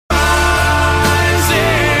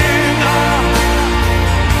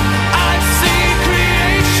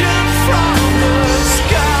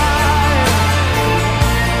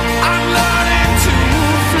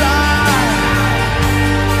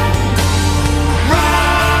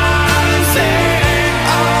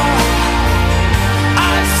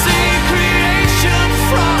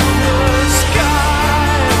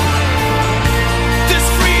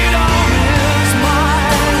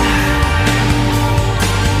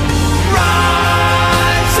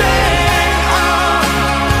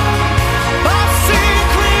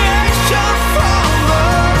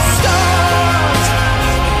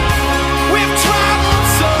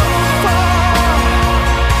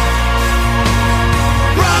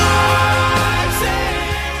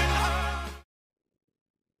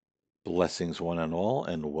Blessings, one and all,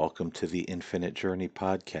 and welcome to the Infinite Journey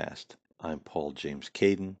podcast. I'm Paul James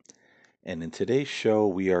Caden, and in today's show,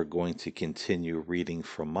 we are going to continue reading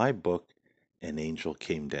from my book, An Angel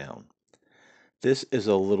Came Down. This is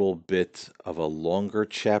a little bit of a longer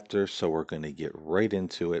chapter, so we're going to get right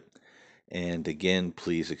into it. And again,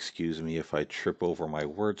 please excuse me if I trip over my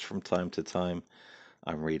words from time to time.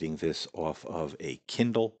 I'm reading this off of a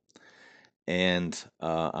Kindle, and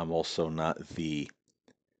I'm also not the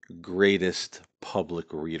greatest public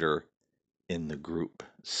reader in the group.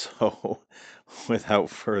 So, without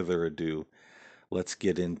further ado, let's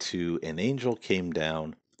get into An Angel Came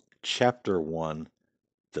Down, Chapter 1,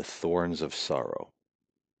 The Thorns of Sorrow.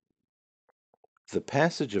 The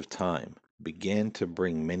passage of time began to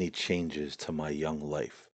bring many changes to my young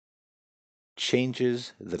life,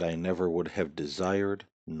 changes that I never would have desired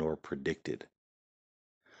nor predicted.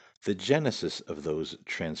 The genesis of those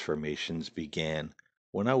transformations began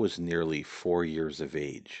when I was nearly 4 years of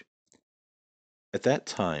age. At that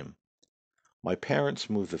time, my parents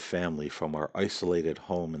moved the family from our isolated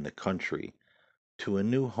home in the country to a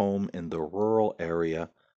new home in the rural area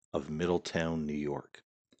of Middletown, New York.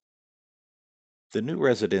 The new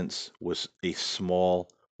residence was a small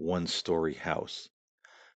one-story house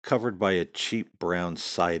covered by a cheap brown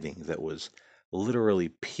siding that was literally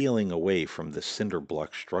peeling away from the cinder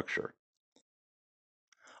block structure.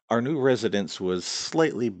 Our new residence was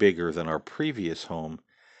slightly bigger than our previous home,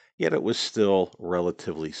 yet it was still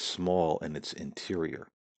relatively small in its interior.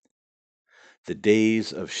 The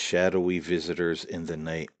days of shadowy visitors in the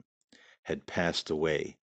night had passed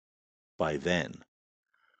away by then,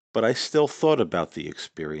 but I still thought about the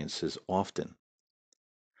experiences often.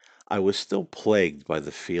 I was still plagued by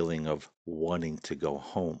the feeling of wanting to go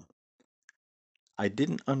home. I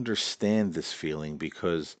didn't understand this feeling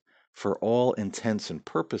because, for all intents and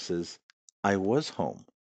purposes, I was home.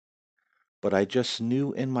 But I just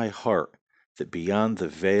knew in my heart that beyond the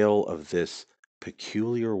veil of this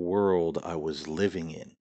peculiar world I was living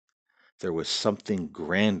in, there was something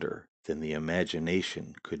grander than the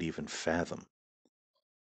imagination could even fathom.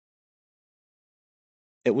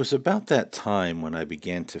 It was about that time when I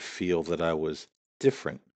began to feel that I was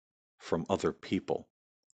different from other people.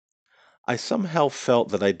 I somehow felt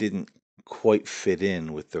that I didn't quite fit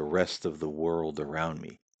in with the rest of the world around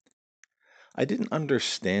me. I didn't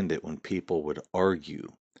understand it when people would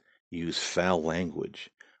argue, use foul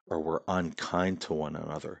language, or were unkind to one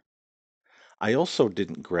another. I also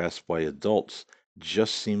didn't grasp why adults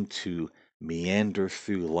just seemed to meander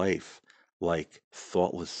through life like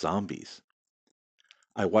thoughtless zombies.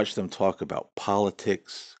 I watched them talk about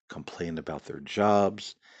politics, complain about their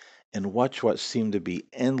jobs, and watch what seemed to be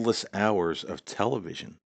endless hours of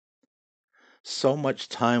television. So much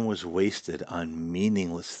time was wasted on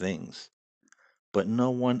meaningless things, but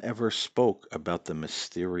no one ever spoke about the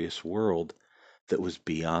mysterious world that was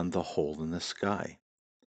beyond the hole in the sky.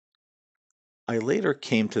 I later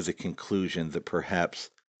came to the conclusion that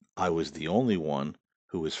perhaps I was the only one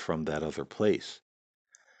who was from that other place.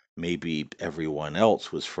 Maybe everyone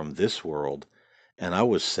else was from this world, and I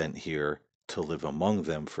was sent here to live among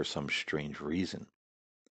them for some strange reason.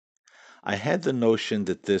 I had the notion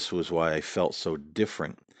that this was why I felt so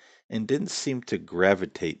different and didn't seem to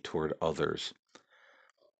gravitate toward others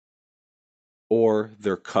or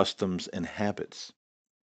their customs and habits.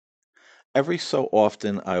 Every so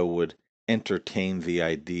often, I would entertain the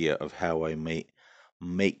idea of how I might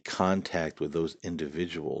make contact with those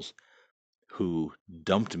individuals who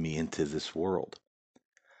dumped me into this world.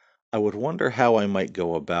 I would wonder how I might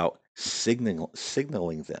go about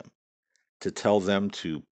signaling them to tell them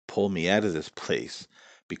to pull me out of this place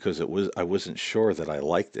because I wasn't sure that I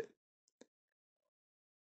liked it.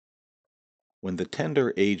 When the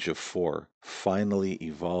tender age of 4 finally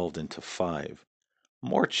evolved into 5,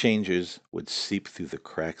 more changes would seep through the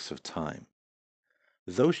cracks of time.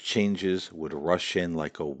 Those changes would rush in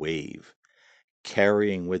like a wave,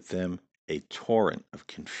 carrying with them a torrent of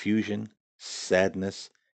confusion, sadness,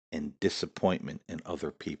 and disappointment in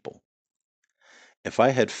other people. If I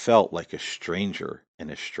had felt like a stranger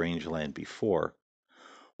in a strange land before,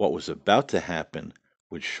 what was about to happen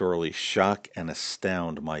would surely shock and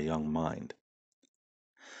astound my young mind.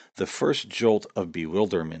 The first jolt of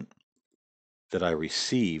bewilderment that I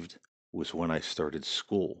received was when I started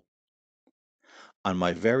school. On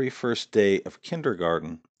my very first day of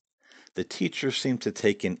kindergarten, the teacher seemed to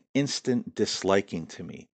take an instant disliking to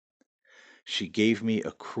me. She gave me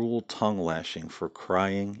a cruel tongue lashing for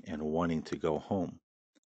crying and wanting to go home.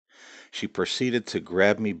 She proceeded to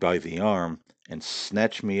grab me by the arm and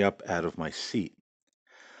snatch me up out of my seat.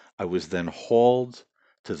 I was then hauled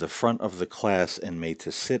to the front of the class and made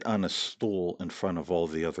to sit on a stool in front of all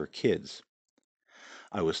the other kids.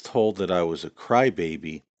 I was told that I was a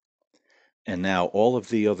crybaby, and now all of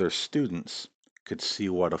the other students could see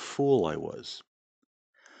what a fool I was.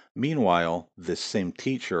 Meanwhile, this same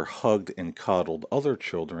teacher hugged and coddled other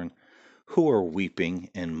children who were weeping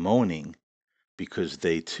and moaning because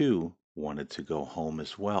they too wanted to go home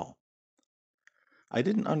as well. I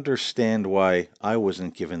didn't understand why I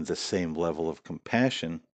wasn't given the same level of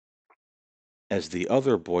compassion as the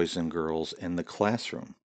other boys and girls in the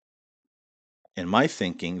classroom. In my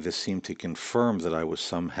thinking, this seemed to confirm that I was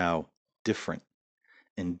somehow different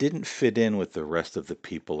and didn't fit in with the rest of the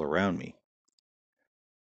people around me.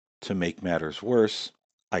 To make matters worse,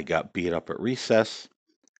 I got beat up at recess,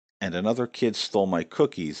 and another kid stole my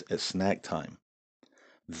cookies at snack time.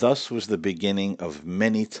 Thus was the beginning of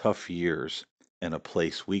many tough years in a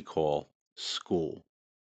place we call school.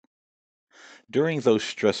 During those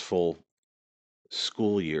stressful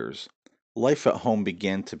school years, life at home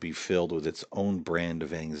began to be filled with its own brand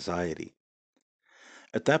of anxiety.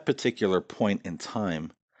 At that particular point in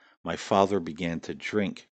time, my father began to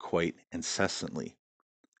drink quite incessantly.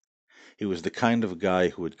 He was the kind of guy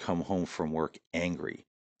who would come home from work angry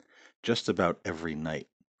just about every night.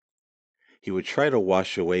 He would try to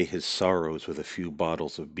wash away his sorrows with a few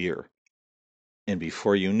bottles of beer, and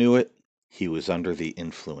before you knew it, he was under the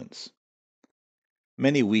influence.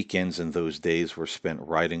 Many weekends in those days were spent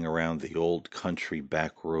riding around the old country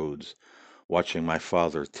back roads, watching my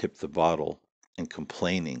father tip the bottle and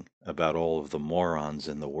complaining about all of the morons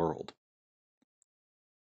in the world.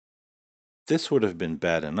 This would have been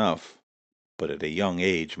bad enough, but at a young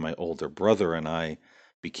age, my older brother and I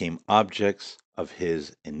became objects of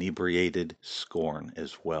his inebriated scorn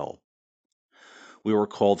as well. We were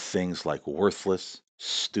called things like worthless,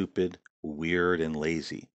 stupid, weird, and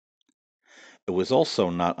lazy. It was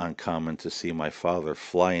also not uncommon to see my father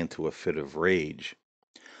fly into a fit of rage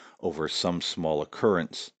over some small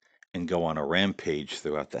occurrence and go on a rampage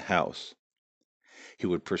throughout the house. He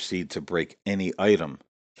would proceed to break any item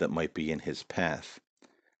that might be in his path,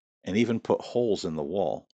 and even put holes in the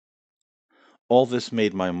wall. All this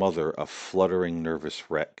made my mother a fluttering, nervous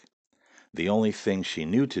wreck. The only thing she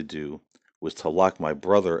knew to do was to lock my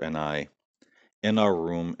brother and I in our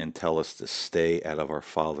room and tell us to stay out of our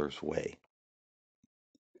father's way.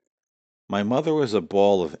 My mother was a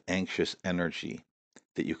ball of anxious energy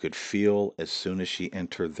that you could feel as soon as she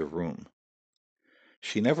entered the room.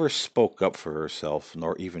 She never spoke up for herself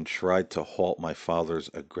nor even tried to halt my father's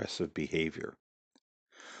aggressive behavior.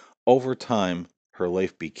 Over time, her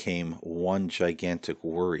life became one gigantic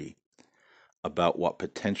worry about what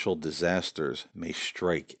potential disasters may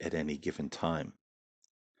strike at any given time.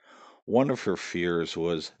 One of her fears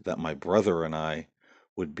was that my brother and I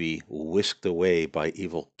would be whisked away by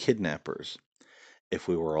evil kidnappers if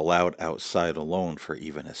we were allowed outside alone for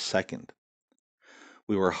even a second.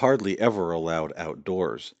 We were hardly ever allowed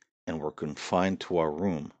outdoors and were confined to our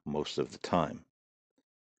room most of the time.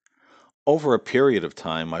 Over a period of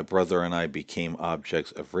time, my brother and I became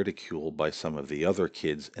objects of ridicule by some of the other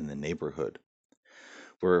kids in the neighborhood.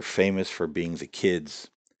 We were famous for being the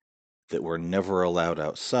kids that were never allowed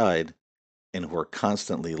outside and who were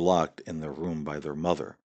constantly locked in their room by their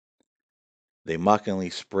mother. They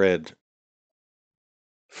mockingly spread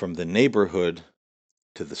from the neighborhood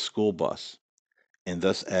to the school bus, and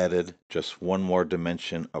thus added just one more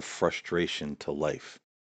dimension of frustration to life.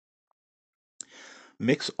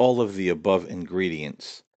 Mix all of the above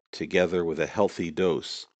ingredients together with a healthy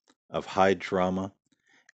dose of high drama,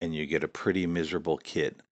 and you get a pretty miserable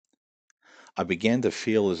kid. I began to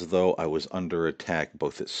feel as though I was under attack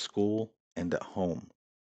both at school and at home.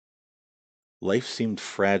 Life seemed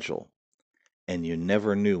fragile, and you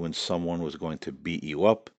never knew when someone was going to beat you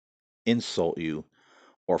up, insult you,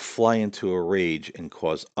 or fly into a rage and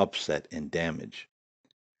cause upset and damage.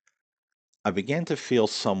 I began to feel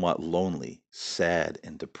somewhat lonely, sad,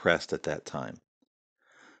 and depressed at that time.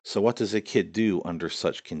 So, what does a kid do under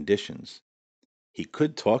such conditions? He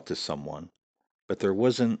could talk to someone, but there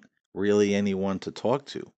wasn't really anyone to talk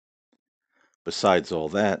to. Besides all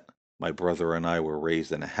that, my brother and I were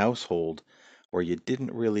raised in a household where you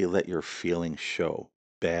didn't really let your feelings show,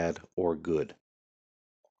 bad or good.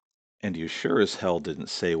 And you sure as hell didn't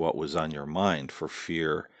say what was on your mind for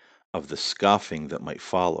fear of the scoffing that might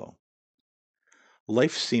follow.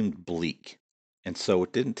 Life seemed bleak, and so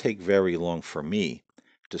it didn't take very long for me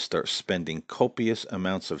to start spending copious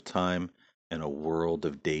amounts of time in a world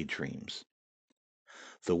of daydreams.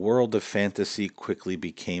 The world of fantasy quickly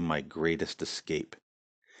became my greatest escape.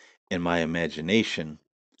 In my imagination,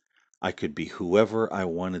 I could be whoever I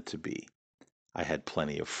wanted to be. I had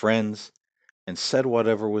plenty of friends and said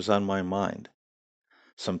whatever was on my mind.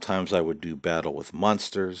 Sometimes I would do battle with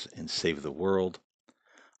monsters and save the world.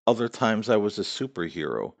 Other times I was a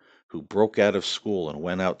superhero who broke out of school and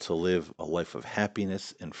went out to live a life of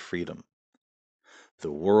happiness and freedom.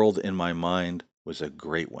 The world in my mind was a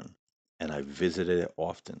great one, and I visited it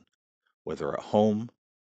often, whether at home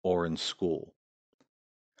or in school.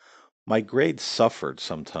 My grades suffered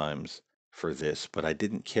sometimes for this, but I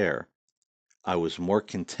didn't care. I was more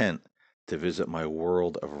content to visit my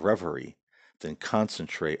world of reverie than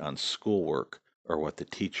concentrate on schoolwork or what the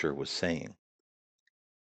teacher was saying.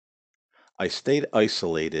 I stayed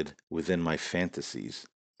isolated within my fantasies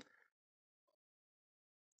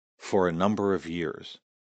for a number of years,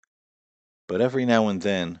 but every now and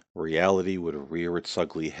then reality would rear its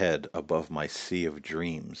ugly head above my sea of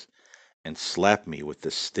dreams and slap me with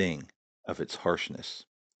the sting of its harshness.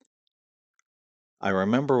 I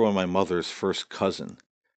remember when my mother's first cousin,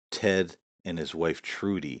 Ted, and his wife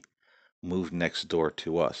Trudy moved next door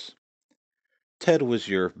to us. Ted was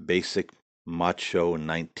your basic macho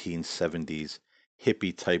 1970s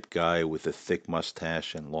hippie type guy with a thick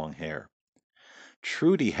mustache and long hair.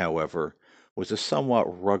 Trudy, however, was a somewhat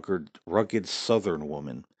rugged Southern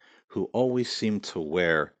woman who always seemed to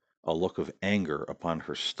wear a look of anger upon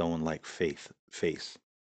her stone-like face.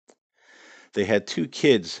 They had two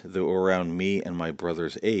kids that were around me and my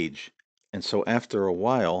brother's age, and so after a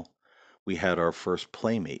while, we had our first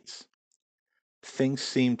playmates. Things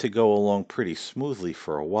seemed to go along pretty smoothly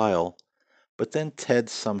for a while, but then Ted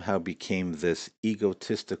somehow became this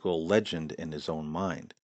egotistical legend in his own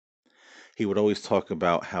mind. He would always talk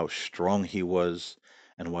about how strong he was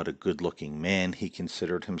and what a good-looking man he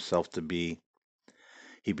considered himself to be.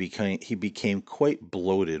 He became quite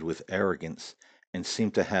bloated with arrogance and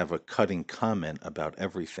seemed to have a cutting comment about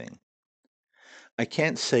everything. I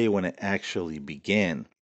can't say when it actually began,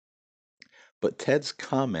 but Ted's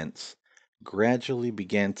comments gradually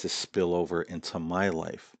began to spill over into my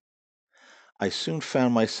life. I soon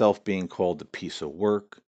found myself being called a piece of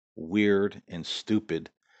work, weird, and stupid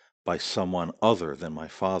by someone other than my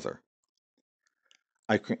father.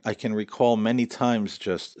 I can recall many times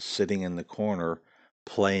just sitting in the corner,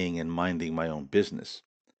 playing and minding my own business.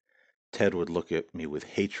 Ted would look at me with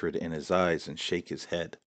hatred in his eyes and shake his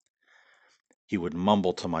head. He would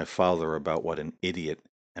mumble to my father about what an idiot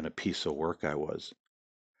and a piece of work I was.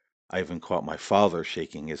 I even caught my father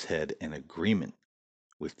shaking his head in agreement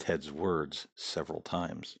with Ted's words several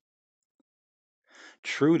times.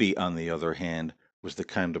 Trudy, on the other hand, was the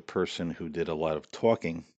kind of person who did a lot of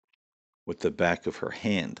talking with the back of her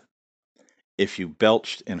hand. If you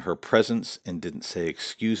belched in her presence and didn't say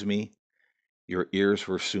excuse me, your ears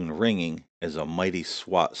were soon ringing as a mighty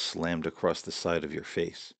swat slammed across the side of your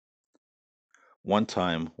face. One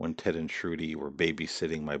time, when Ted and Trudy were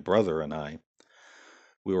babysitting my brother and I,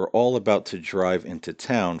 we were all about to drive into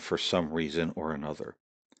town for some reason or another.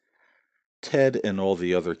 Ted and all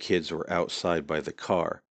the other kids were outside by the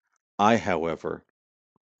car. I, however,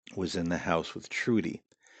 was in the house with Trudy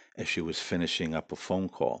as she was finishing up a phone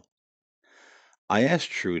call. I asked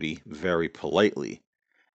Trudy, very politely,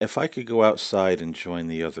 if I could go outside and join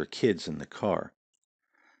the other kids in the car.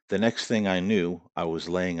 The next thing I knew, I was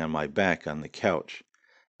laying on my back on the couch,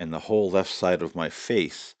 and the whole left side of my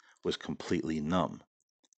face was completely numb.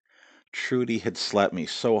 Trudy had slapped me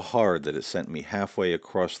so hard that it sent me halfway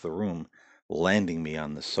across the room, landing me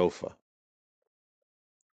on the sofa.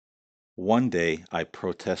 One day, I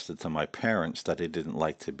protested to my parents that I didn't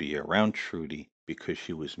like to be around Trudy because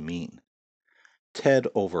she was mean. Ted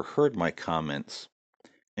overheard my comments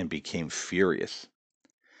and became furious.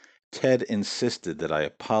 Ted insisted that I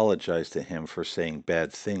apologize to him for saying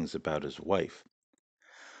bad things about his wife.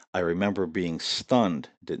 I remember being stunned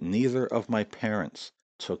that neither of my parents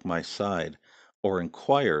took my side or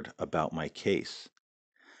inquired about my case.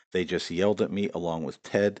 They just yelled at me along with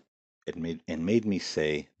Ted and made me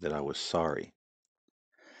say that I was sorry.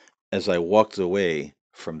 As I walked away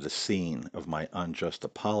from the scene of my unjust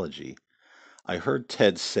apology, I heard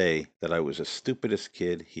Ted say that I was the stupidest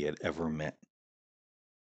kid he had ever met.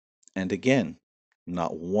 And again,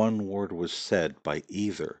 not one word was said by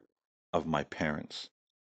either of my parents.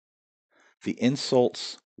 The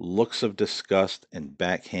insults, looks of disgust, and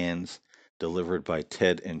backhands delivered by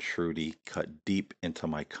Ted and Trudy cut deep into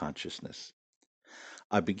my consciousness.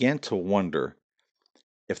 I began to wonder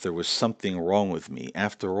if there was something wrong with me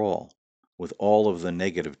after all, with all of the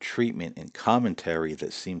negative treatment and commentary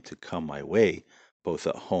that seemed to come my way, both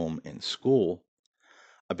at home and school.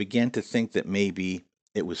 I began to think that maybe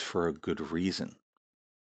it was for a good reason.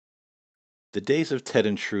 The days of Ted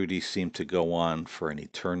and Trudy seemed to go on for an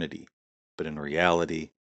eternity, but in reality,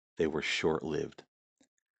 they were short-lived.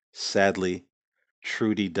 Sadly,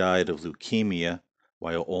 Trudy died of leukemia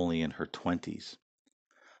while only in her 20s.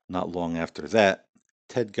 Not long after that,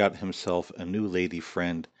 Ted got himself a new lady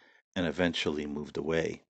friend and eventually moved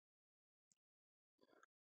away.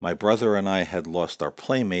 My brother and I had lost our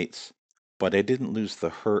playmates, but I didn't lose the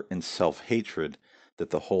hurt and self-hatred that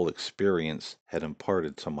the whole experience had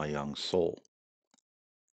imparted to my young soul.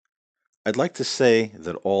 I'd like to say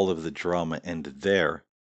that all of the drama ended there,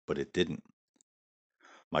 but it didn't.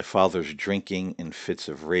 My father's drinking and fits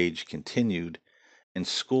of rage continued, and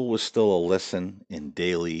school was still a lesson in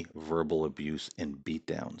daily verbal abuse and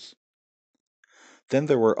beatdowns. Then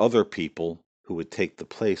there were other people who would take the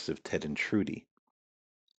place of Ted and Trudy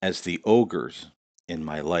as the ogres in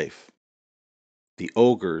my life. The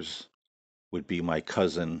ogres would be my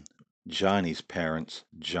cousin Johnny's parents,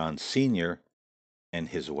 John Sr. and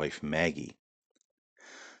his wife Maggie.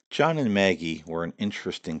 John and Maggie were an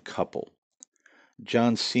interesting couple.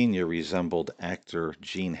 John Sr. resembled actor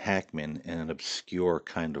Gene Hackman in an obscure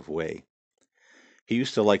kind of way. He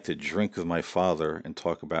used to like to drink with my father and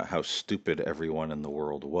talk about how stupid everyone in the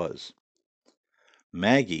world was.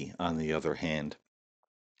 Maggie, on the other hand,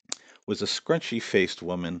 was a scrunchy-faced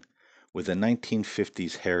woman with a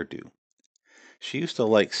 1950s hairdo. She used to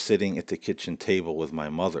like sitting at the kitchen table with my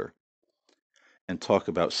mother and talk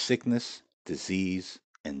about sickness, disease,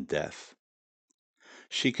 and death.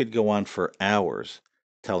 She could go on for hours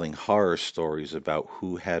telling horror stories about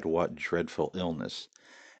who had what dreadful illness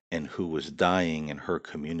and who was dying in her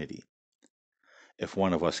community. If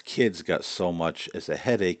one of us kids got so much as a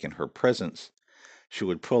headache in her presence, she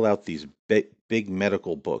would pull out these big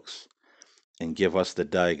medical books and give us the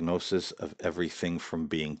diagnosis of everything from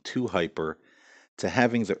being too hyper to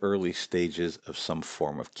having the early stages of some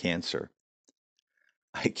form of cancer.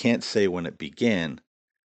 I can't say when it began,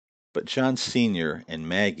 but John Sr. and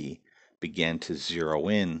Maggie began to zero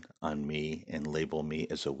in on me and label me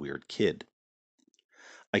as a weird kid.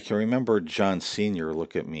 I can remember John Sr.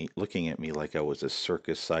 looking at me like I was a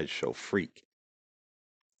circus sideshow freak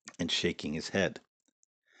and shaking his head.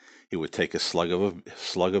 He would take a slug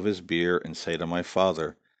of his beer and say to my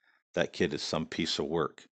father, "That kid is some piece of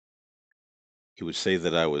work." He would say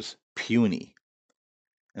that I was puny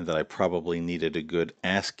and that I probably needed a good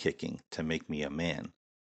ass kicking to make me a man.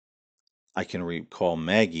 I can recall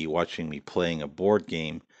Maggie watching me playing a board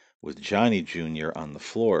game with Johnny Jr. on the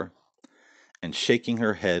floor and shaking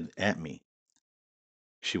her head at me.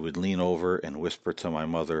 She would lean over and whisper to my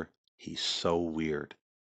mother, "He's so weird."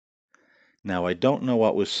 Now, I don't know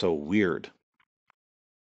what was so weird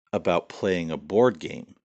about playing a board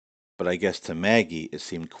game, but I guess to Maggie it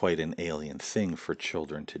seemed quite an alien thing for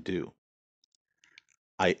children to do.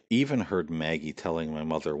 I even heard Maggie telling my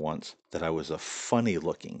mother once that I was a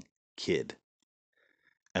funny-looking kid,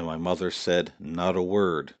 and my mother said not a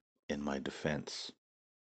word in my defense.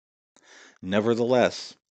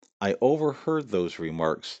 Nevertheless, I overheard those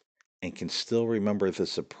remarks and can still remember the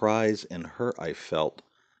surprise and hurt I felt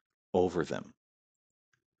over them.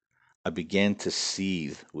 I began to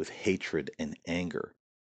seethe with hatred and anger,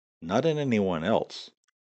 not at anyone else,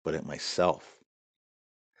 but at myself.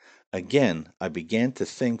 Again, I began to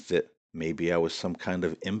think that maybe I was some kind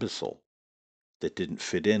of imbecile that didn't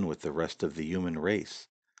fit in with the rest of the human race.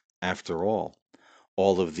 After all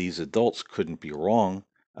of these adults couldn't be wrong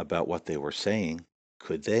about what they were saying,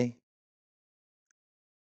 could they?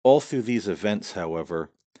 All through these events, however,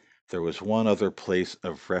 there was one other place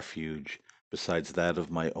of refuge besides that of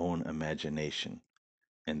my own imagination,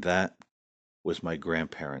 and that was my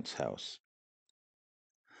grandparents' house.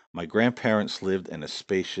 My grandparents lived in a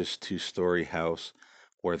spacious two-story house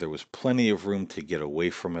where there was plenty of room to get away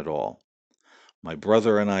from it all. My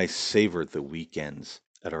brother and I savored the weekends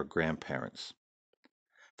at our grandparents'.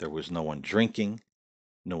 There was no one drinking,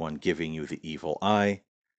 no one giving you the evil eye,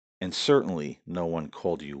 and certainly no one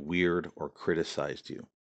called you weird or criticized you.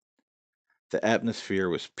 The atmosphere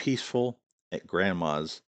was peaceful at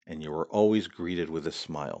Grandma's, and you were always greeted with a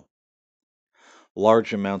smile.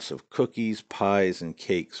 Large amounts of cookies, pies, and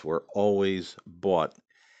cakes were always bought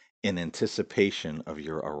in anticipation of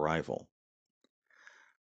your arrival.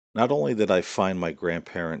 Not only did I find my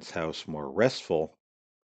grandparents' house more restful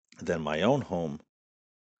than my own home,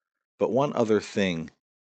 but one other thing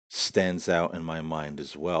stands out in my mind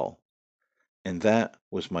as well, and that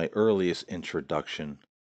was my earliest introduction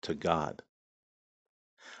to God.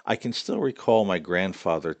 I can still recall my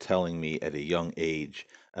grandfather telling me at a young age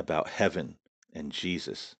about heaven and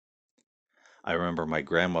Jesus. I remember my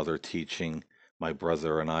grandmother teaching my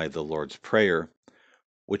brother and I the Lord's Prayer,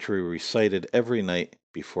 which we recited every night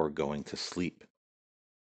before going to sleep.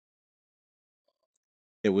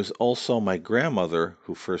 It was also my grandmother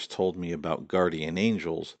who first told me about guardian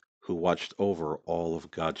angels who watched over all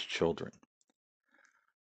of God's children.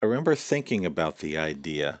 I remember thinking about the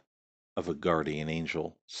idea of a guardian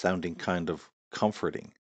angel sounding kind of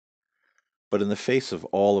comforting. But in the face of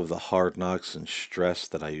all of the hard knocks and stress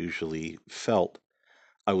that I usually felt,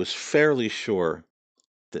 I was fairly sure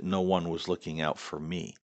that no one was looking out for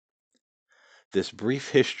me. This brief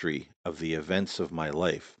history of the events of my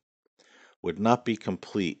life would not be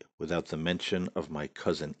complete without the mention of my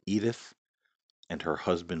cousin Edith and her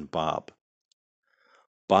husband Bob.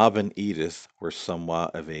 Bob and Edith were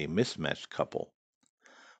somewhat of a mismatched couple.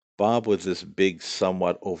 Bob was this big,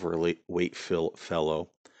 somewhat overweight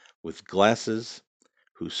fellow with glasses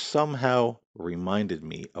who somehow reminded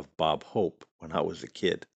me of Bob Hope when I was a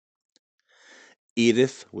kid.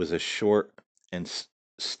 Edith was a short and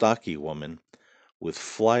stocky woman with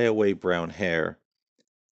flyaway brown hair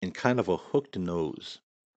and kind of a hooked nose.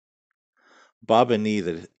 Bob and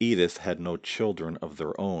Edith had no children of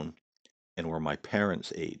their own and were my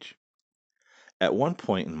parents' age. At one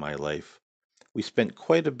point in my life, we spent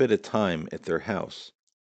quite a bit of time at their house.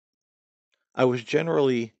 I was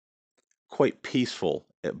generally quite peaceful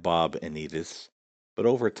at Bob and Edith's, but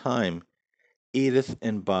over time, Edith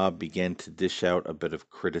and Bob began to dish out a bit of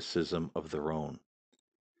criticism of their own.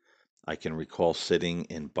 I can recall sitting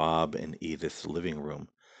in Bob and Edith's living room,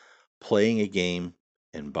 playing a game,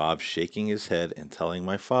 and Bob shaking his head and telling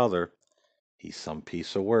my father, he's some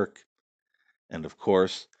piece of work. And of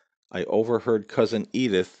course, I overheard Cousin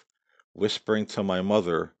Edith whispering to my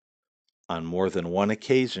mother on more than one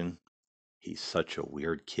occasion, he's such a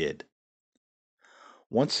weird kid.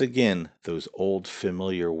 Once again, those old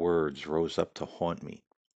familiar words rose up to haunt me.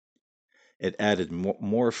 It added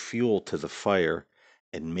more fuel to the fire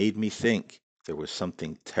and made me think there was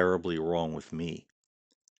something terribly wrong with me.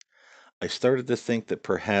 I started to think that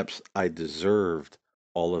perhaps I deserved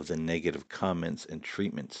all of the negative comments and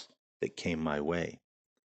treatments that came my way.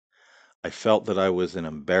 I felt that I was an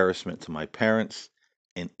embarrassment to my parents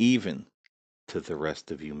and even to the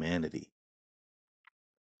rest of humanity.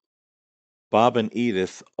 Bob and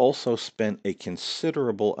Edith also spent a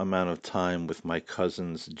considerable amount of time with my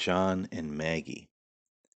cousins John and Maggie.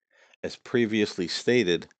 As previously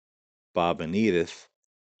stated, Bob and Edith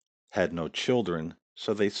had no children,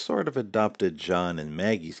 so they sort of adopted John and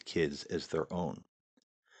Maggie's kids as their own.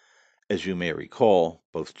 As you may recall,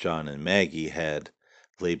 both John and Maggie had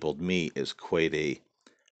labeled me as quite a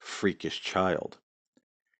freakish child.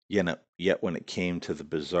 Yet when it came to the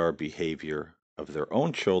bizarre behavior of their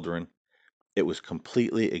own children, it was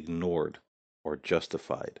completely ignored or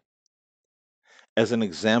justified. As an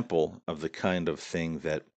example of the kind of thing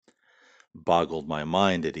that boggled my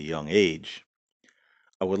mind at a young age,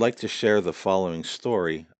 I would like to share the following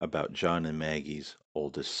story about John and Maggie's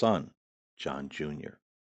oldest son, John Jr.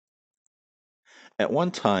 At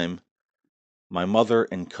one time, my mother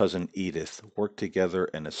and cousin Edith worked together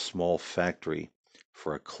in a small factory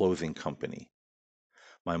for a clothing company.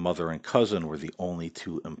 My mother and cousin were the only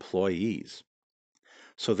two employees,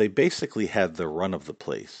 so they basically had the run of the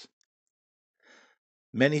place.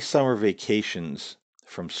 Many summer vacations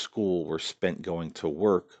from school were spent going to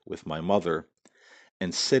work with my mother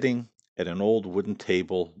and sitting at an old wooden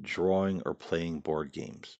table drawing or playing board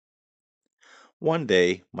games. One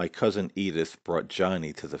day, my cousin Edith brought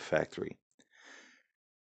Johnny to the factory.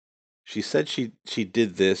 She said she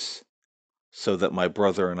did this so that my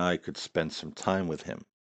brother and I could spend some time with him.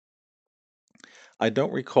 I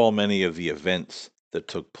don't recall many of the events that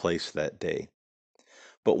took place that day,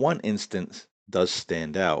 but one instance does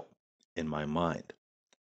stand out in my mind.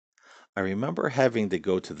 I remember having to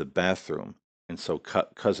go to the bathroom, and so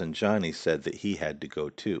cousin Johnny said that he had to go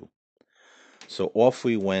too. So off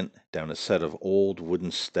we went down a set of old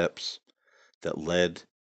wooden steps that led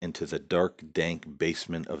into the dark, dank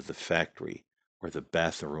basement of the factory where the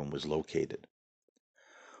bathroom was located.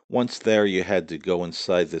 Once there, you had to go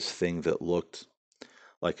inside this thing that looked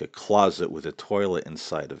like a closet with a toilet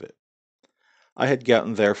inside of it. I had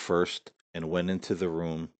gotten there first and went into the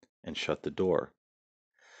room and shut the door.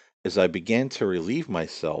 As I began to relieve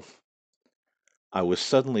myself, I was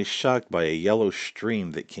suddenly shocked by a yellow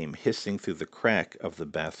stream that came hissing through the crack of the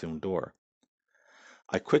bathroom door.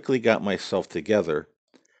 I quickly got myself together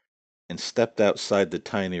and stepped outside the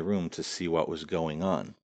tiny room to see what was going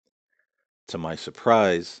on. To my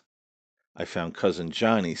surprise, I found cousin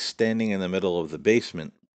Johnny standing in the middle of the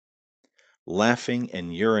basement, laughing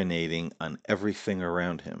and urinating on everything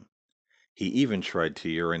around him. He even tried to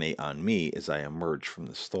urinate on me as I emerged from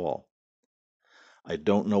the stall. I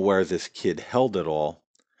don't know where this kid held it all,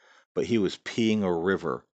 but he was peeing a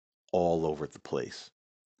river all over the place.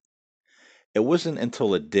 It wasn't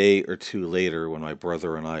until a day or two later when my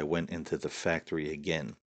brother and I went into the factory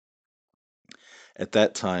again. At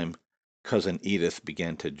that time, Cousin Edith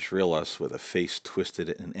began to drill us with a face twisted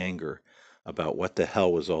in anger about what the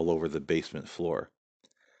hell was all over the basement floor.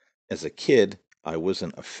 As a kid, I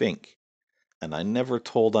wasn't a fink, and I never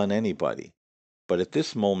told on anybody. But at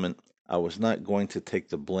this moment, I was not going to take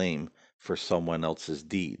the blame for someone else's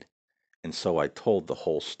deed, and so I told the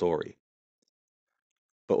whole story.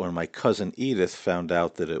 But when my cousin Edith found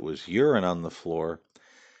out that it was urine on the floor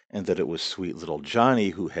and that it was sweet little Johnny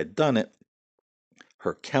who had done it,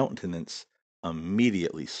 her countenance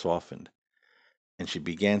immediately softened, and she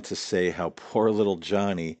began to say how poor little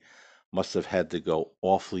Johnny must have had to go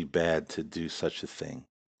awfully bad to do such a thing.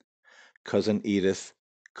 Cousin Edith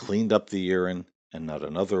cleaned up the urine, and not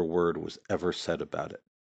another word was ever said about it.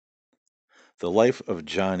 The life of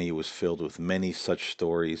Johnny was filled with many such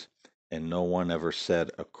stories, and no one ever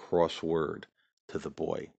said a cross word to the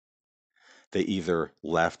boy. They either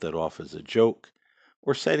laughed it off as a joke,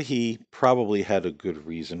 or said he probably had a good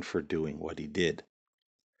reason for doing what he did.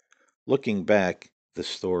 Looking back, the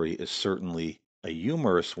story is certainly a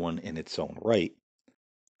humorous one in its own right,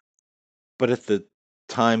 but at the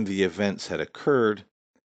time the events had occurred,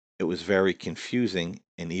 it was very confusing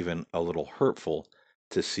and even a little hurtful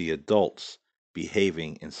to see adults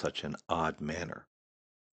behaving in such an odd manner.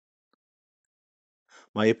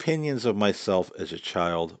 My opinions of myself as a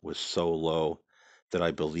child was so low that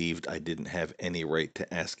I believed I didn't have any right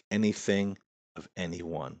to ask anything of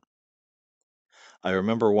anyone. I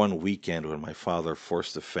remember one weekend when my father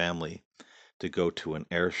forced the family to go to an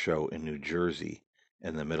air show in New Jersey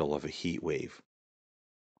in the middle of a heat wave.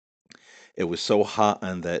 It was so hot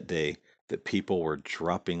on that day that people were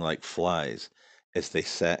dropping like flies as they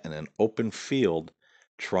sat in an open field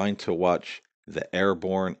trying to watch the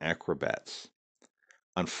airborne acrobats.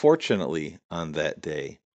 Unfortunately, on that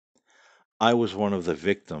day, I was one of the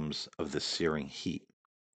victims of the searing heat.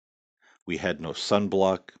 We had no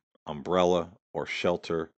sunblock, umbrella, or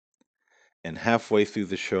shelter, and halfway through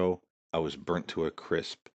the show, I was burnt to a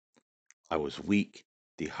crisp. I was weak,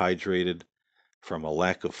 dehydrated from a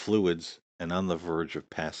lack of fluids, and on the verge of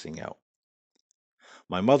passing out.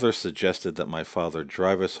 My mother suggested that my father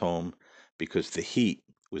drive us home because the heat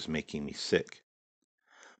was making me sick.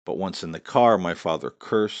 But once in the car, my father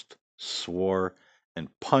cursed, swore,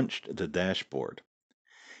 and punched the dashboard.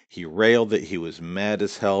 He railed that he was mad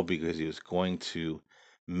as hell because he was going to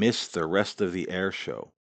miss the rest of the air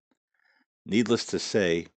show. Needless to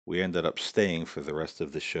say, we ended up staying for the rest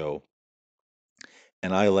of the show,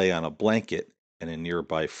 and I lay on a blanket in a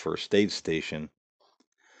nearby first aid station,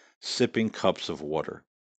 sipping cups of water.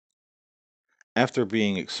 After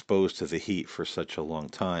being exposed to the heat for such a long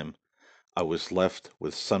time, I was left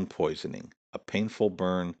with sun poisoning, a painful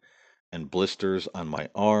burn, and blisters on my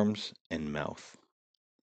arms and mouth.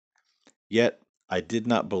 Yet I did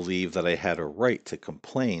not believe that I had a right to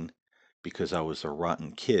complain because I was a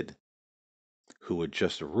rotten kid who would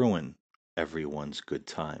just ruin everyone's good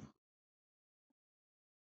time.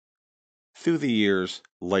 Through the years,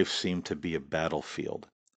 life seemed to be a battlefield.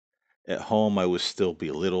 At home, I was still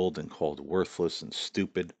belittled and called worthless and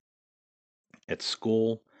stupid. At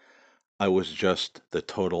school, I was just the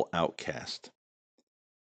total outcast.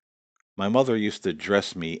 My mother used to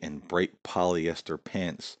dress me in bright polyester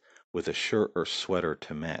pants with a shirt or sweater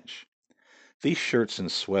to match. These shirts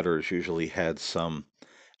and sweaters usually had some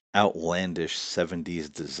outlandish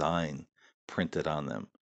 70s design printed on them.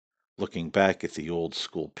 Looking back at the old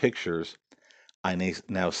school pictures, I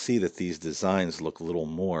now see that these designs look little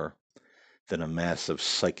more than a mass of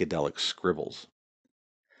psychedelic scribbles.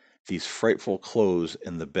 These frightful clothes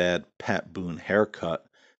and the bad Pat Boone haircut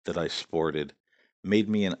that I sported made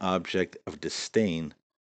me an object of disdain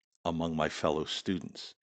among my fellow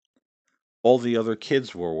students. All the other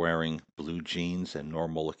kids were wearing blue jeans and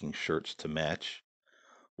normal looking shirts to match,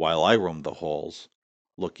 while I roamed the halls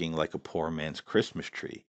looking like a poor man's Christmas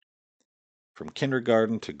tree. From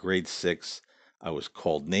kindergarten to grade 6, I was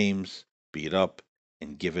called names, beat up,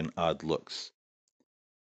 and given odd looks.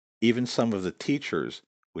 Even some of the teachers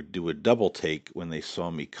would do a double take when they saw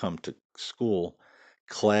me come to school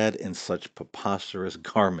clad in such preposterous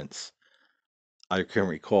garments. I can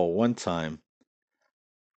recall one time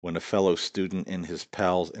when a fellow student and his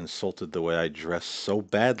pals insulted the way I dressed so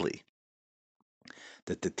badly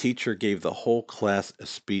that the teacher gave the whole class a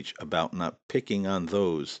speech about not picking on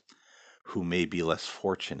those who may be less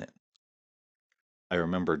fortunate. I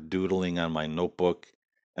remember doodling on my notebook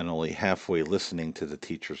and only halfway listening to the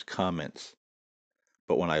teacher's comments.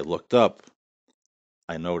 But when I looked up,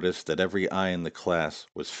 I noticed that every eye in the class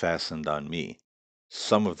was fastened on me.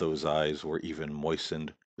 Some of those eyes were even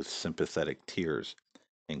moistened with sympathetic tears,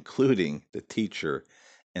 including the teacher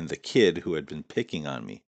and the kid who had been picking on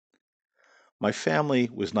me. My family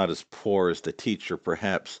was not as poor as the teacher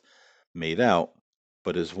perhaps made out,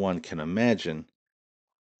 but as one can imagine,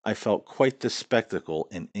 I felt quite the spectacle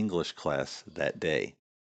in English class that day.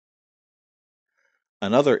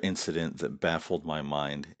 Another incident that baffled my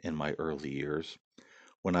mind in my early years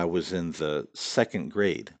when I was in the second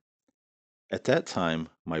grade. At that time,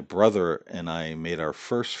 my brother and I made our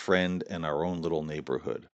first friend in our own little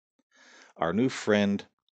neighborhood. Our new friend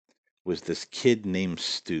was this kid named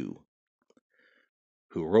Stu,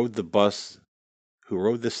 who rode the bus, who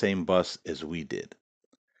rode the same bus as we did.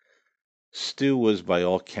 Stu was by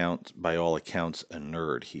all accounts a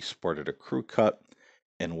nerd. He sported a crew cut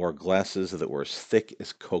and wore glasses that were as thick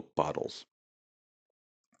as Coke bottles.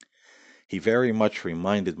 He very much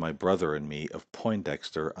reminded my brother and me of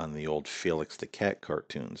Poindexter on the old Felix the Cat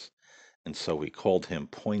cartoons, and so we called him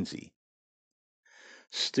Poinsy.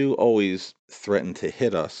 Stu always threatened to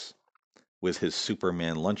hit us with his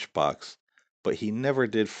Superman lunchbox, but he never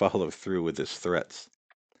did follow through with his threats.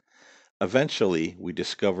 Eventually, we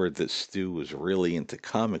discovered that Stu was really into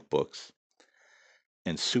comic books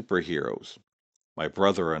and superheroes. My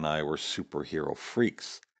brother and I were superhero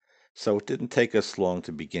freaks, so it didn't take us long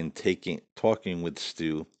to begin talking with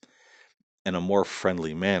Stu in a more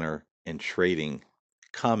friendly manner and trading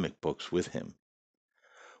comic books with him.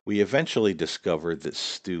 We eventually discovered that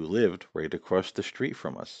Stu lived right across the street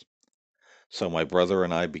from us. So my brother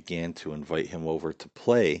and I began to invite him over to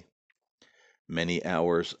play many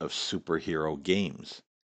hours of superhero games.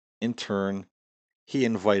 In turn, he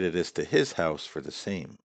invited us to his house for the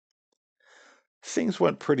same. Things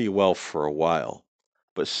went pretty well for a while,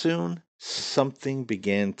 but soon something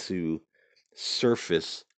began to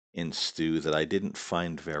surface in Stu that I didn't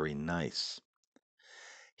find very nice.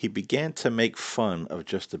 He began to make fun of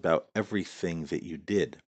just about everything that you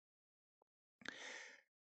did.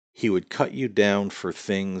 He would cut you down for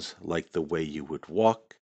things like the way you would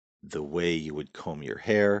walk, the way you would comb your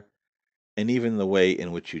hair, and even the way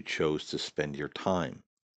in which you chose to spend your time.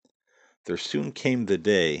 There soon came the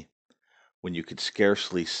day when you could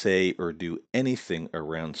scarcely say or do anything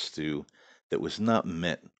around Stu that was not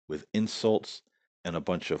met with insults and a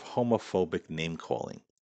bunch of homophobic name calling.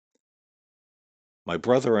 My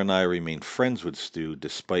brother and I remained friends with Stu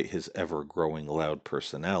despite his ever growing loud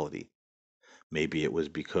personality. Maybe it was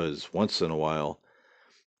because once in a while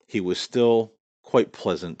he was still quite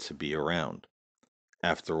pleasant to be around.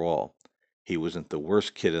 After all, he wasn't the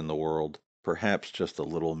worst kid in the world, perhaps just a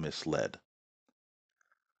little misled.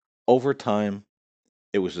 Over time,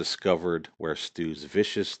 it was discovered where Stu's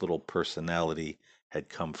vicious little personality had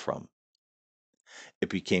come from. It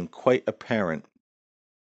became quite apparent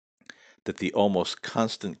that the almost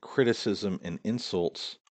constant criticism and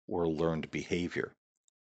insults were learned behavior.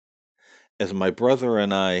 As my brother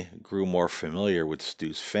and I grew more familiar with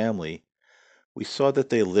Stu's family, we saw that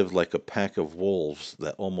they lived like a pack of wolves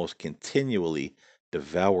that almost continually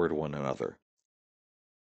devoured one another.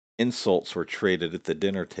 Insults were traded at the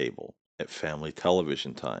dinner table, at family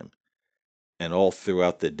television time, and all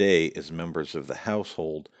throughout the day as members of the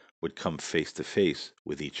household would come face to face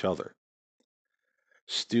with each other.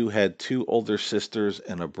 Stu had two older sisters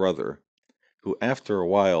and a brother, who after a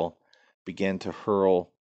while began to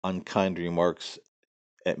hurl unkind remarks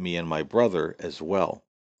at me and my brother as well.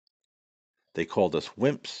 They called us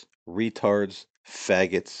wimps, retards,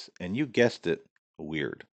 faggots, and you guessed it,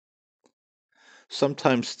 weird.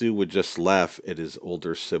 Sometimes Stu would just laugh at his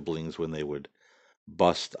older siblings when they would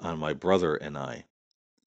bust on my brother and I.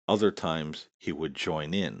 Other times he would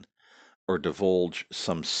join in, or divulge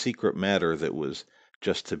some secret matter that was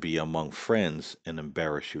just to be among friends and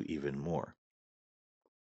embarrass you even more.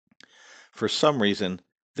 For some reason,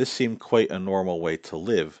 this seemed quite a normal way to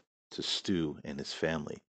live to Stu and his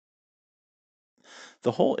family.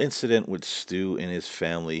 The whole incident with Stu and his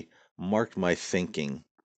family marked my thinking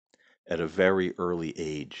at a very early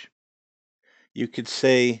age. You could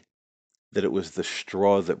say that it was the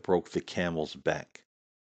straw that broke the camel's back.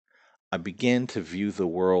 I began to view the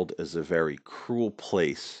world as a very cruel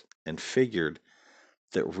place and figured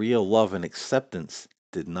that real love and acceptance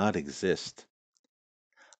did not exist.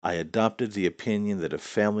 I adopted the opinion that if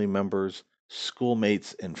family members,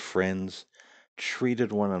 schoolmates, and friends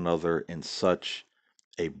treated one another in such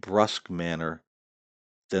a brusque manner,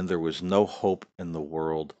 then there was no hope in the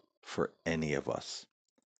world for any of us.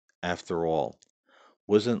 After all,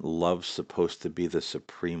 wasn't love supposed to be the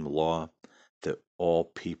supreme law that all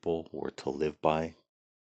people were to live by?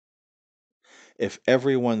 If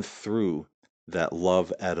everyone threw that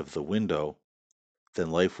love out of the window,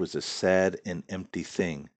 then life was a sad and empty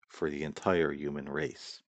thing for the entire human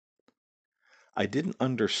race. I didn't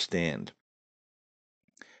understand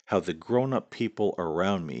how the grown up people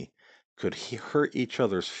around me could hurt each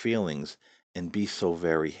other's feelings and be so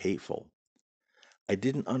very hateful. I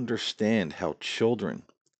didn't understand how children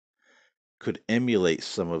could emulate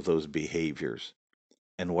some of those behaviors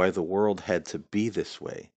and why the world had to be this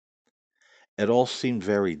way. It all seemed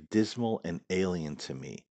very dismal and alien to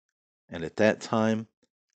me, and at that time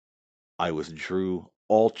I withdrew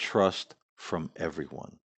all trust from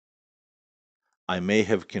everyone. I may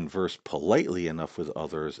have conversed politely enough with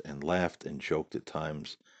others and laughed and joked at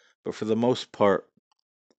times, but for the most part,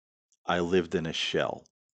 I lived in a shell.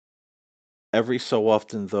 Every so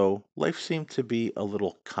often, though, life seemed to be a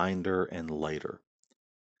little kinder and lighter.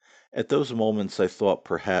 At those moments, I thought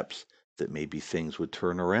perhaps that maybe things would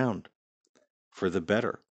turn around for the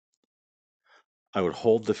better. I would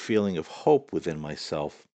hold the feeling of hope within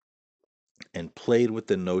myself and played with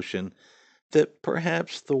the notion that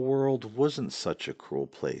perhaps the world wasn't such a cruel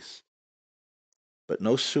place. But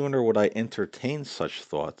no sooner would I entertain such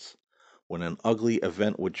thoughts when an ugly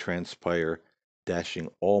event would transpire, dashing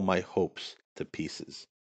all my hopes to pieces.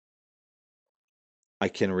 I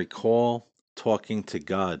can recall talking to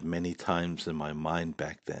God many times in my mind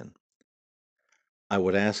back then. I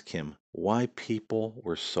would ask him why people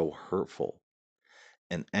were so hurtful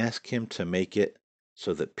and ask him to make it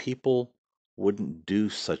so that people wouldn't do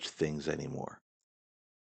such things anymore.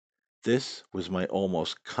 This was my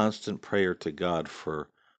almost constant prayer to God for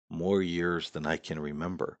more years than I can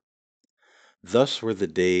remember. Thus were the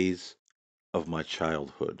days of my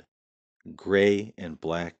childhood, gray and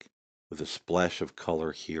black with a splash of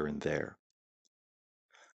color here and there.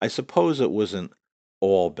 I suppose it wasn't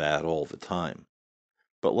all bad all the time,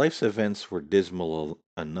 but life's events were dismal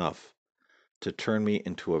enough to turn me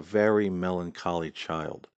into a very melancholy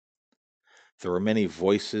child. There were many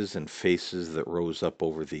voices and faces that rose up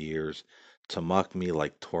over the years to mock me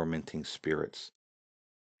like tormenting spirits.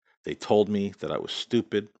 They told me that I was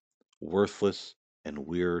stupid, worthless, and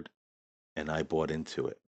weird, and I bought into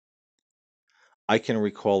it. I can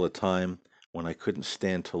recall a time when I couldn't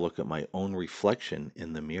stand to look at my own reflection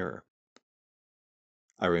in the mirror.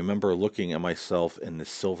 I remember looking at myself in the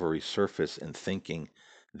silvery surface and thinking,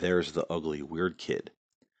 there's the ugly, weird kid.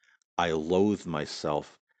 I loathed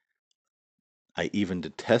myself. I even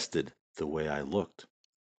detested the way I looked.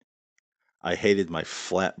 I hated my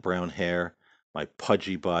flat brown hair, my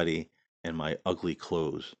pudgy body, and my ugly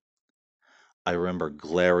clothes. I remember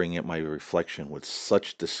glaring at my reflection with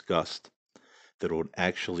such disgust that it would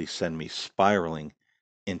actually send me spiraling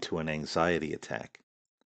into an anxiety attack.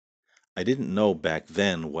 I didn't know back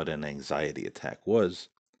then what an anxiety attack was,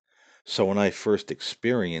 so when I first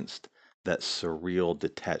experienced that surreal,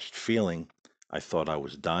 detached feeling, I thought I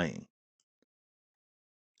was dying.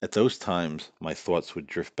 At those times, my thoughts would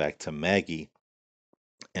drift back to Maggie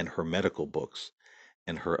and her medical books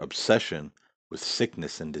and her obsession with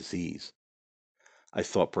sickness and disease. I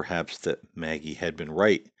thought perhaps that Maggie had been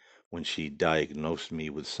right when she diagnosed me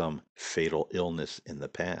with some fatal illness in the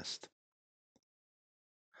past.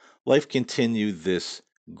 Life continued this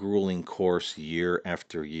grueling course year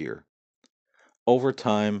after year. Over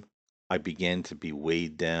time, I began to be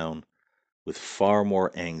weighed down with far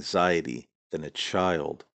more anxiety than a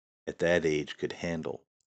child at that age could handle.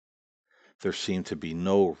 There seemed to be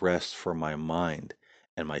no rest for my mind,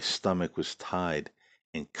 and my stomach was tied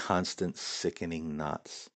in constant sickening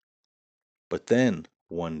knots. But then,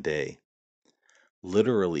 one day,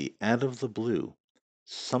 literally out of the blue,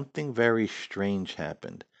 something very strange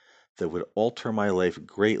happened that would alter my life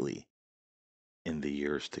greatly in the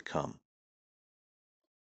years to come.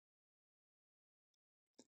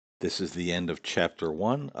 This is the end of chapter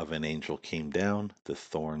 1 of An Angel Came Down, The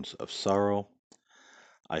Thorns of Sorrow.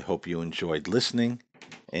 I hope you enjoyed listening,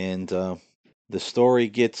 and the story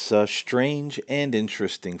gets strange and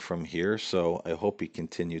interesting from here, so I hope you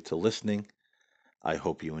continue to listening. I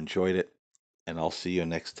hope you enjoyed it, and I'll see you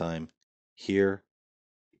next time here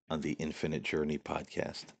on the Infinite Journey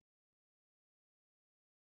podcast.